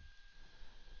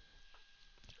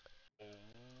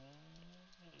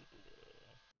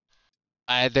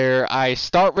 Either I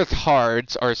start with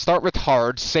hards, or start with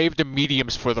hard, save the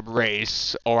mediums for the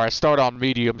race, or I start on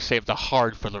medium, save the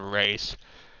hard for the race.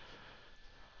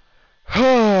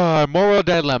 Moral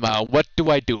dilemma. What do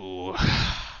I do?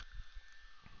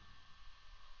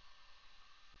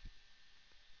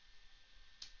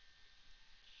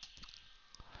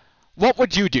 What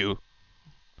would you do? I would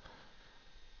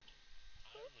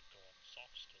go on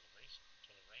socks till the race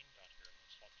till the rain got here and then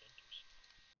swap into.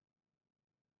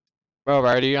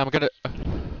 Alrighty, I'm gonna.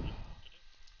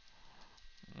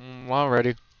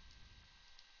 Alrighty.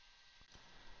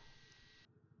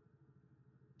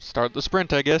 Start the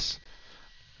sprint, I guess.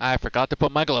 I forgot to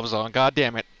put my gloves on. God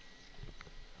damn it.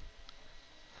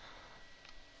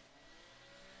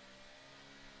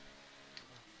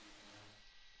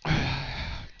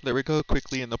 There we go.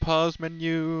 Quickly in the pause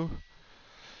menu.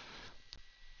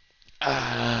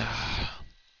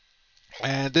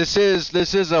 And this is a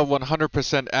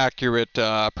 100% accurate,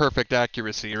 perfect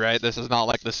accuracy, right? This is not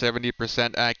like the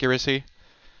 70% accuracy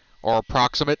or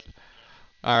approximate.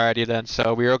 Alrighty then.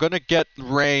 So we are going to get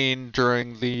rain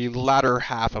during the latter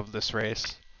half of this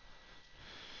race. I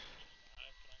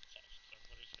put on socks because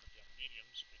everybody's gonna be on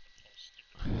mediums. We can pull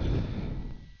stupid.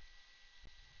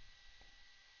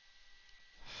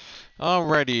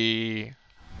 Alrighty.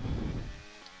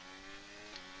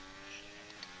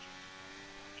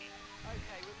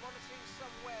 Okay, we're monitoring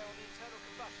some wear on the internal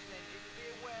combustion engine. Be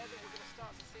aware that we're going to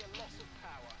start to see a loss of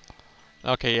power.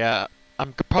 Okay, yeah.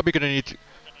 I'm probably going to need to...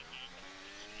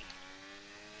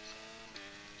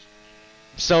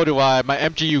 So do I. My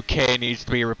MGUK needs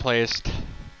to be replaced.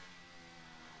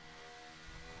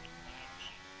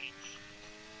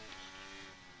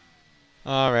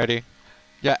 Alrighty.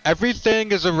 Yeah,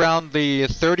 everything is around the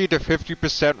 30 to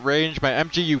 50% range. My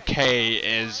MGUK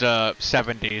is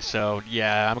 70, so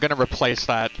yeah, I'm gonna replace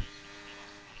that.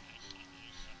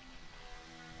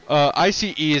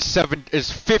 ICE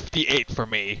is 58 for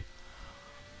me.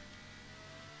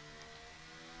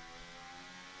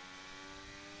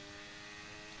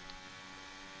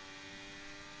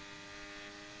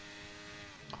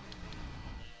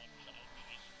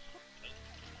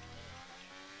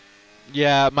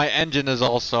 Yeah, my engine is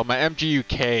also my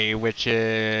MGUK, which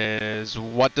is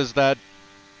what does that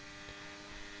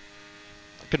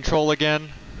control again?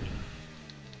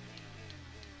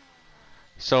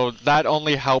 So that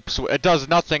only helps. It does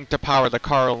nothing to power the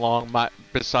car along,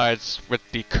 besides with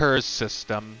the KERS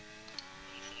system.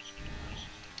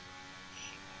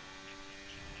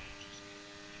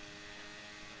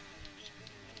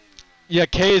 Yeah,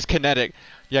 K is kinetic.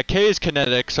 Yeah, K is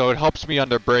kinetic, so it helps me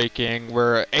under braking,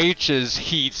 where H is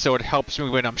heat, so it helps me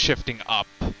when I'm shifting up.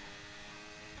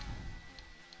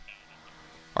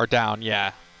 Or down,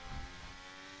 yeah.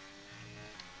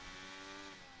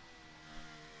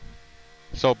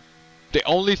 So the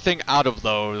only thing out of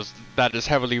those that is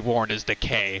heavily worn is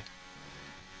decay.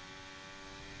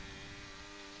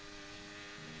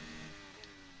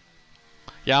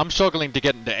 Yeah, I'm struggling to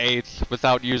get into 8th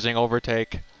without using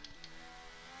overtake.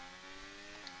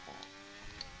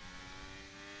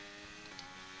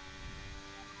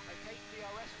 Okay,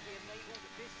 DRS will be enabled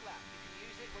this lap. You can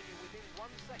use it when you're within 1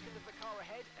 second of the car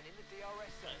ahead and in the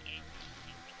DRS zone.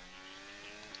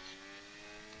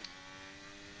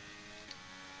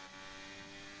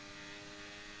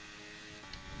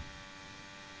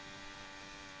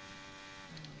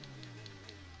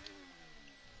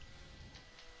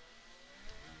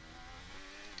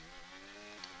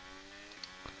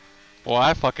 Well,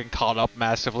 I fucking caught up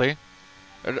massively.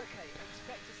 Okay,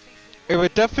 expect to see some It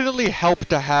would definitely help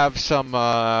to have some,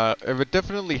 it would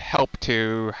definitely help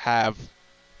to have,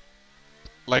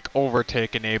 like,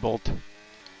 overtake enabled.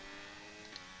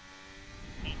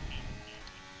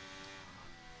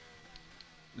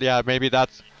 Yeah, maybe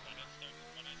that's...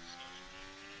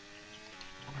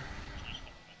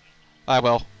 I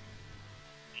will. We're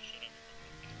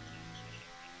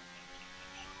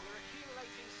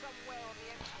accumulating somewhere on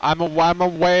the MG I'm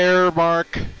aware,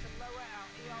 Mark. to lower our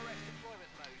ERS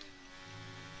deployment mode.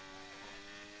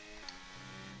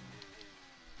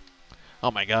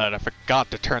 Oh my god, I forgot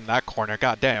to turn that corner,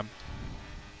 god damn.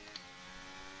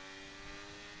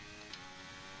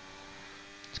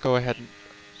 Let's go ahead and...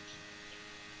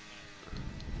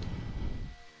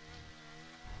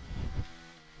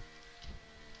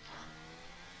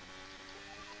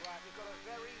 Right, we've got a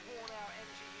very worn out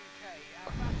MG UK.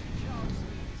 Our battery charge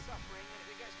speed is suffering, and if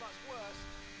it gets much worse,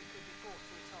 we could be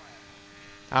forced to retire.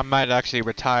 I might actually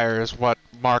retire is what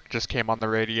Mark just came on the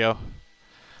radio.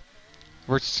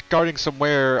 We're starting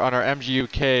somewhere on our MG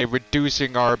UK,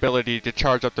 reducing our ability to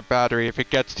charge up the battery. If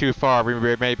it gets too far,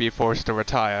 we may be forced to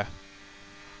retire.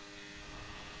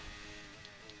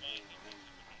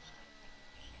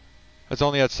 It's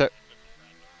only at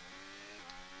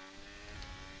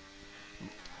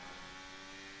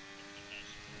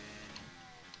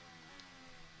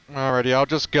Alrighty, I'll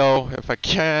just go if I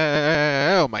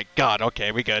can. Oh my god,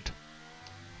 okay, we good.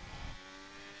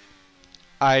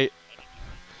 I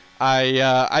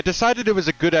decided it was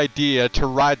a good idea to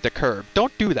ride the curb.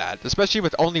 Don't do that, especially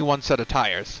with only one set of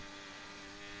tires.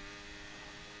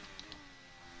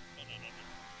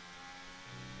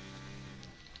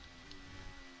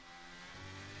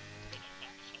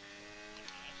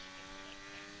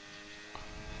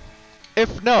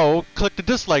 If no, click the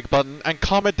dislike button and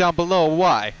comment down below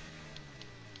why.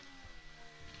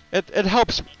 It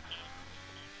helps.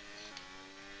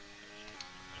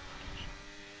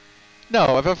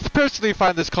 No, if I personally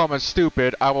find this comment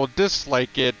stupid, I will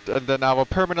dislike it and then I will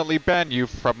permanently ban you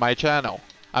from my channel.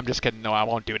 I'm just kidding, no, I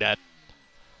won't do that.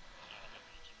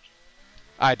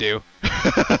 I do.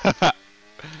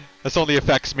 This only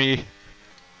affects me.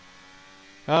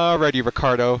 Alrighty,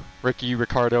 Ricardo.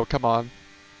 Ricardo, come on.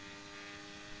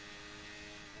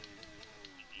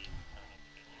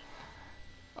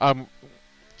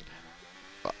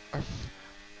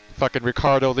 Fucking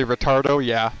Ricardo the Retardo,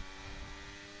 yeah.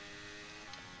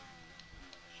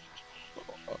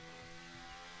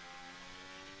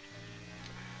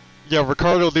 Yeah,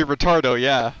 Ricardo the Retardo,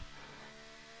 yeah.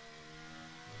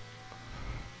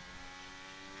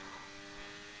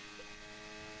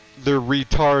 The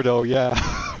Retardo,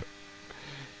 yeah.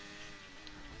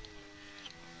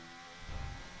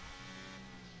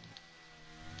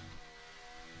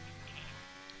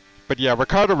 But yeah,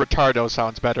 Ricardo Retardo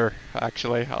sounds better,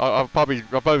 actually. I'll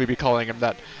probably be calling him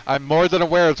that. I'm more than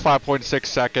aware it's 5.6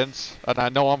 seconds, and I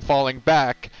know I'm falling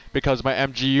back because my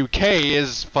MG UK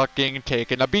is fucking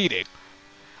taking a beating.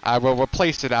 I will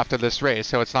replace it after this race,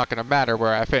 so it's not gonna matter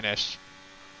where I finish.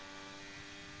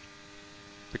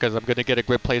 Because I'm gonna get a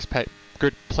good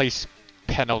place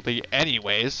penalty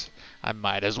anyways. I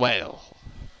might as well.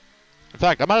 In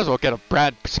fact, I might as well get a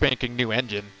brand spanking new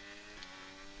engine.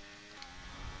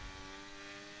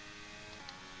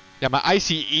 Yeah, my ICE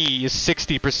is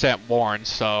 60% worn,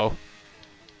 so...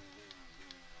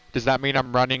 Does that mean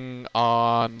I'm running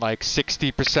on, like,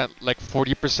 60%, like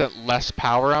 40% less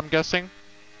power, I'm guessing?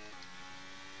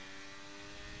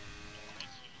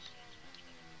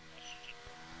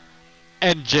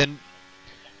 Engine.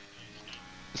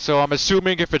 So I'm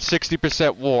assuming if it's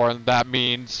 60% worn, that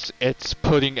means it's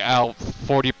putting out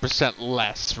 40%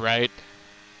 less, right?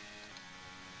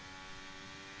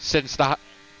 Since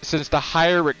the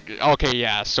higher... Okay,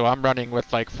 yeah, so I'm running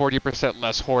with like 40%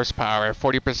 less horsepower.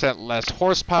 40% less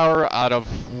horsepower out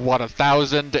of what,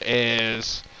 1,000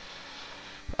 is...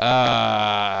 no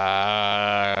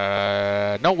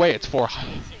way, it's 400.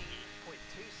 0.2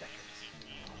 seconds.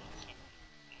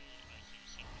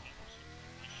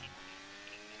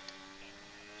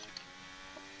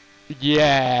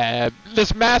 Yeah,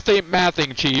 this math ain't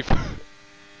mathing, Chief.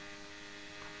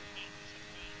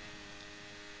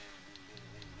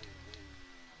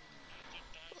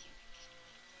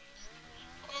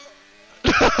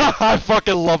 I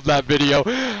fucking love that video.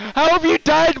 How have you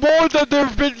died more than there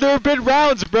have been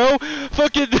rounds, bro?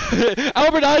 Fucking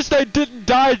Albert Einstein didn't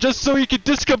die just so he could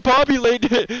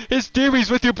discombobulate his theories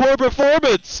with your poor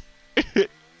performance.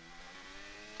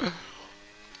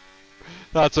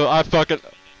 That's what I fucking.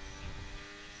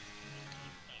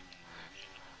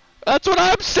 That's what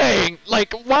I'm saying.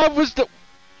 Like, why was the?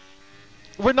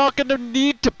 We're not gonna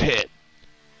need to pit.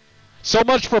 So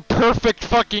much for perfect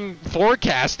fucking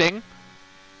forecasting.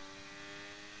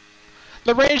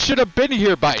 The rain should have been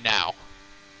here by now.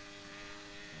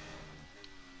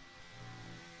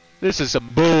 This is some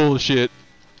bullshit.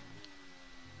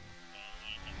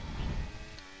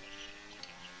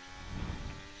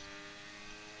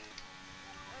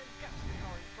 And gaps the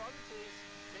car in front is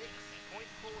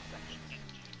 6.4 seconds.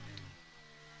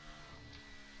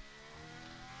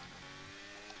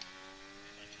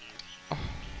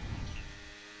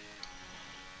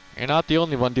 You're not the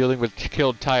only one dealing with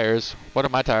killed tires. What are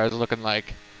my tires looking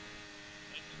like?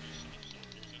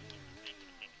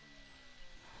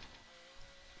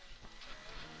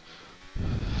 We've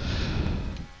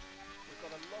got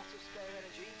a lot of spare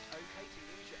energy. Okay to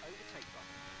use your overtake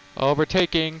button.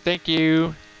 Overtaking, thank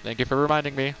you. Thank you for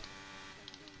reminding me.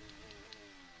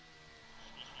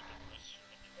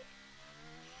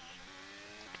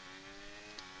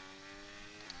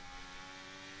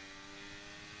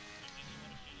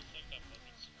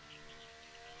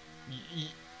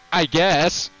 I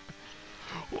guess.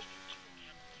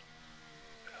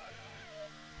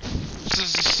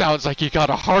 Sounds like you got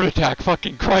a heart attack,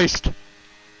 fucking Christ.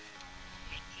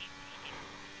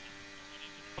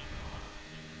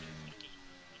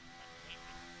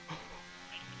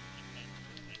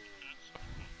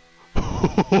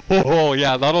 Oh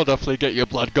yeah, that'll definitely get your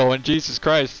blood going, Jesus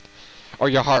Christ. Or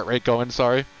your heart rate going,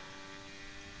 sorry.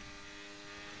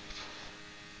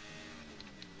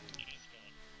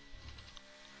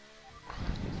 There's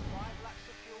 5 laps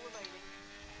of fuel remaining.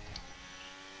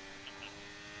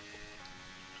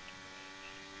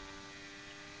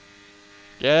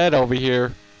 Get over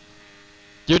here.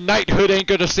 Your knighthood ain't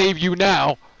gonna save you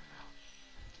now.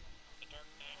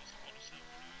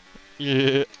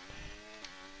 Yeah.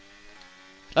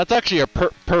 That's actually a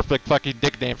perfect fucking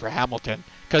nickname for Hamilton.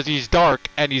 Because he's dark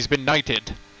and he's been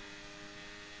knighted.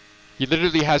 He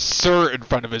literally has Sir in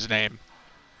front of his name.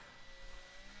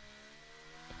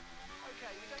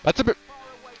 Okay, we don't That's a bit. far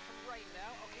away from rain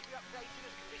now. I'll keep you updated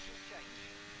as conditions change.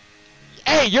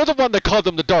 Hey, you're the one that called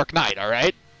him the Dark Knight,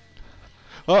 alright?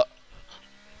 Well,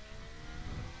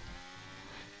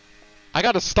 I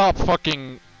gotta stop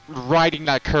fucking riding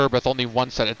that curb with only one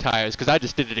set of tires, because I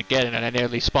just did it again and I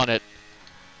nearly spun it.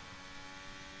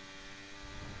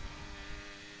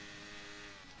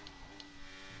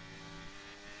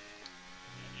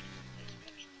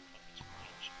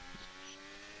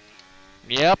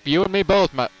 Yep, you and me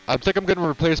both. I think I'm gonna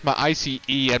replace my ICE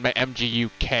and my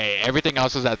MGUK. Everything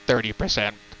else is at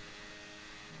 30%.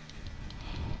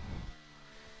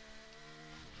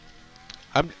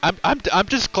 I'm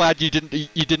just glad you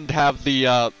didn't have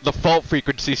the fault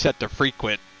frequency set to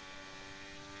frequent.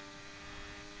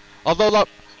 Although look.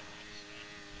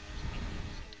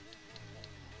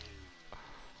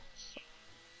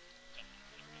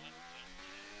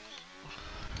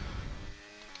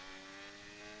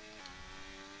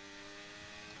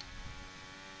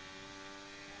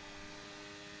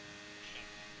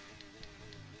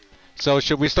 So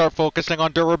should we start focusing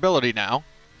on durability now?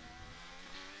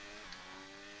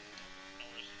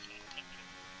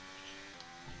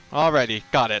 Alrighty,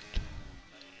 got it.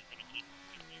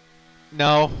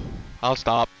 No, I'll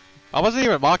stop. I wasn't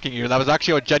even mocking you, that was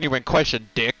actually a genuine question,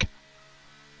 dick.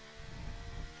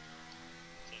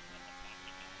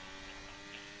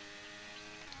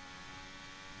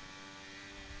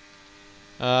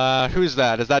 Who's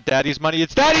that? Is that Daddy's money?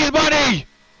 It's Daddy's money!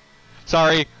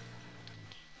 Sorry.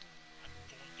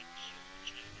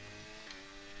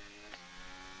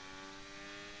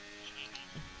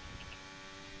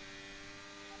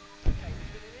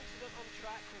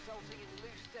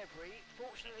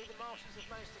 Fortunately, the marshals have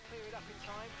managed to clear it up in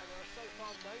time, and there are so far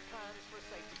no plans for a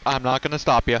safety car. I'm not gonna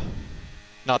stop you.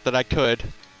 Not that I could.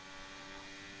 Okay,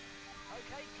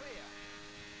 clear.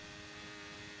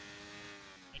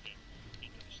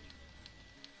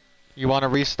 You want to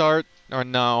restart or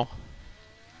no?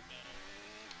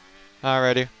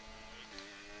 Alrighty.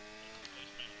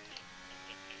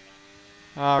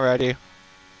 Alrighty.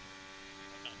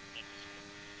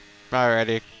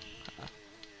 Alrighty.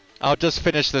 I'll just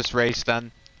finish this race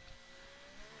then.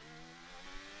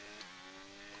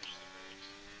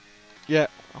 Yeah.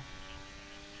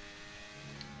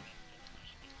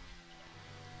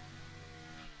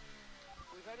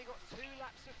 We've only got 2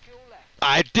 laps of fuel left.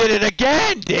 I did it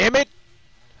again, damn it!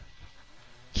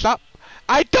 Stop.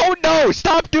 I don't know!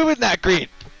 Stop doing that, Green!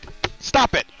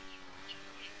 Stop it!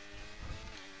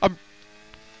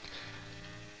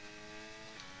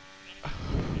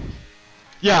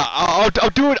 Yeah, I'll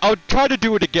do it. I'll try to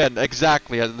do it again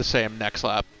exactly at the same next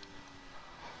lap.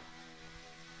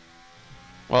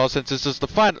 Well, since this is the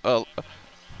final. Okay, mate,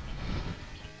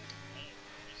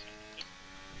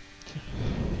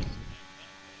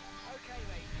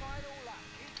 final lap.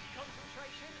 Keep your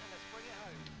concentration and let's bring it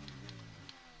home.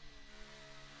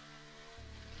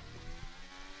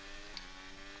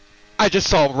 I just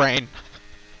saw rain.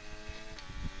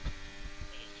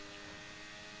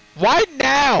 Why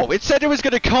now? It said it was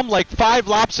gonna come like 5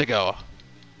 laps ago.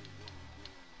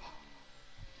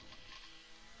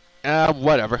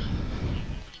 Whatever.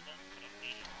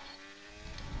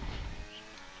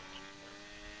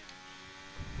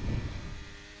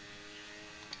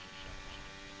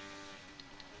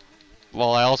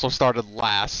 Well, I also started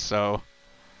last, so.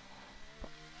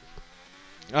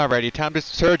 Alrighty, time to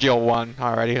Sergio won.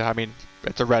 Alrighty, I mean,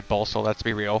 it's a Red Bull, so let's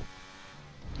be real.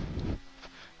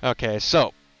 Okay,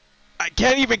 so. I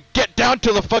can't even get down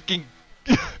to the fucking...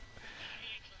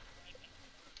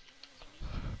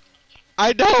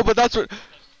 I know, but that's what...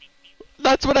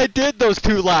 That's what I did those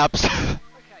 2 laps. Okay, so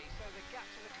the gap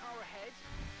to the car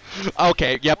ahead.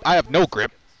 Okay, yep, I have no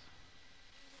grip.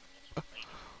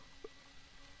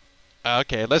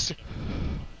 Okay, let's...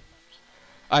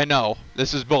 I know,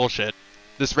 this is bullshit.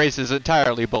 This race is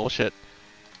entirely bullshit.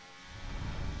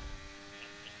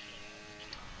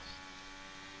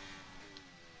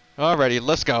 Alrighty,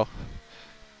 let's go.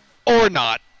 Or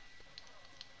not.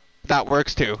 That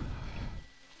works too.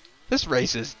 This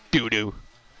race is doo-doo.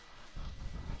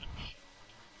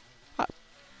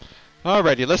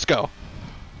 Alrighty, let's go.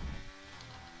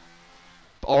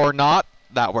 Or not.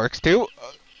 That works too.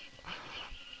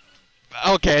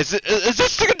 Okay, is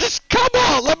this just... Come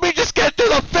on, let me just get to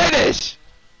the finish!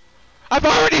 I've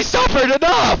already suffered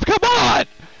enough! Come on!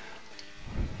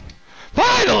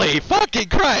 Finally! Fucking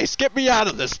Christ! Get me out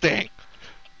of this thing!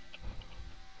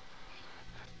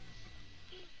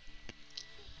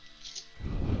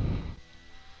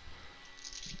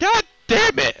 God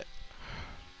damn it!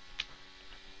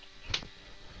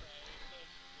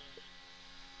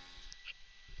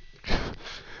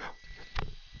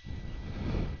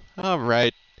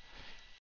 Alright.